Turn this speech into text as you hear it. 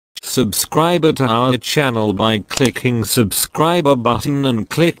subscriber to our channel by clicking subscriber button and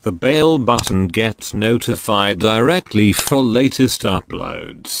click the bell button. Get notified directly for latest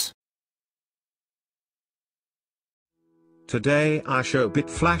uploads. Today I show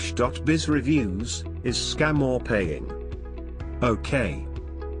bit-flash.biz reviews, is scam or paying? Okay.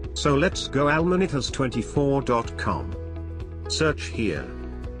 So let's go almonitors24.com. Search here.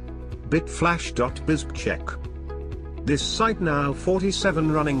 bit-flash.biz check. This site now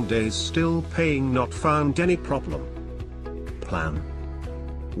 47 running days still paying, not found any problem. Plan.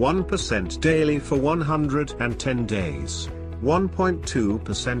 1% daily for 110 days.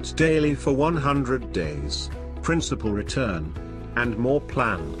 1.2% daily for 100 days. Principal return. And more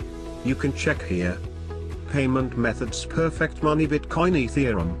plan. You can check here. Payment methods: perfect money, Bitcoin,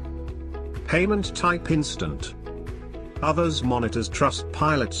 Ethereum. Payment type: instant. Others: monitors,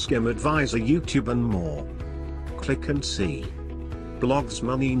 Trustpilot, Skim Advisor, YouTube and more. Click and see. Blogs: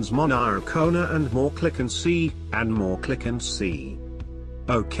 Moneyns, Monarcona and more. Click and see, and more. Click and see.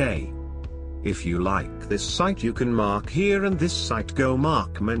 Okay. If you like this site you can mark here, and this site go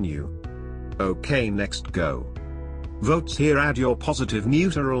mark menu. Okay, next go. Votes here, add your positive,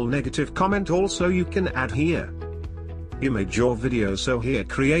 neutral, negative comment. Also you can add here image or video, so here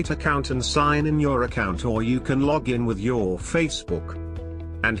create account and sign in your account, or you can log in with your Facebook.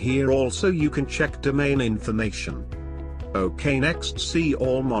 And here also you can check domain information. Okay, next see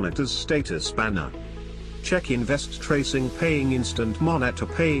all monitors status banner. Check invest, tracing, paying, instant monitor,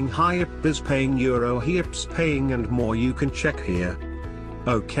 paying, Biz paying, euro, hips paying and more. You can check here.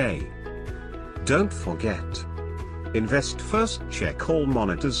 Okay. Don't forget. Invest first, check all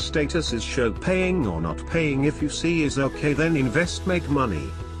monitors statuses, show paying or not paying. If you see is okay, then invest, make money.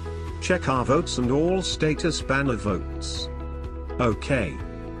 Check our votes and all status banner votes. Okay.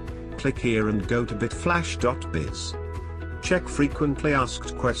 Click here and go to bit-flash.biz. Check frequently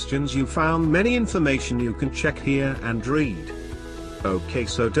asked questions. You found many information you can check here and read. Okay,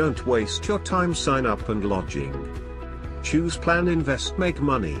 so don't waste your time, sign up and lodging. Choose plan, invest, make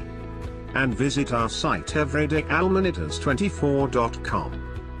money. And visit our site everyday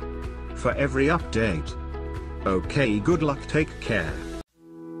almonitors24.com for every update. Okay, good luck, take care.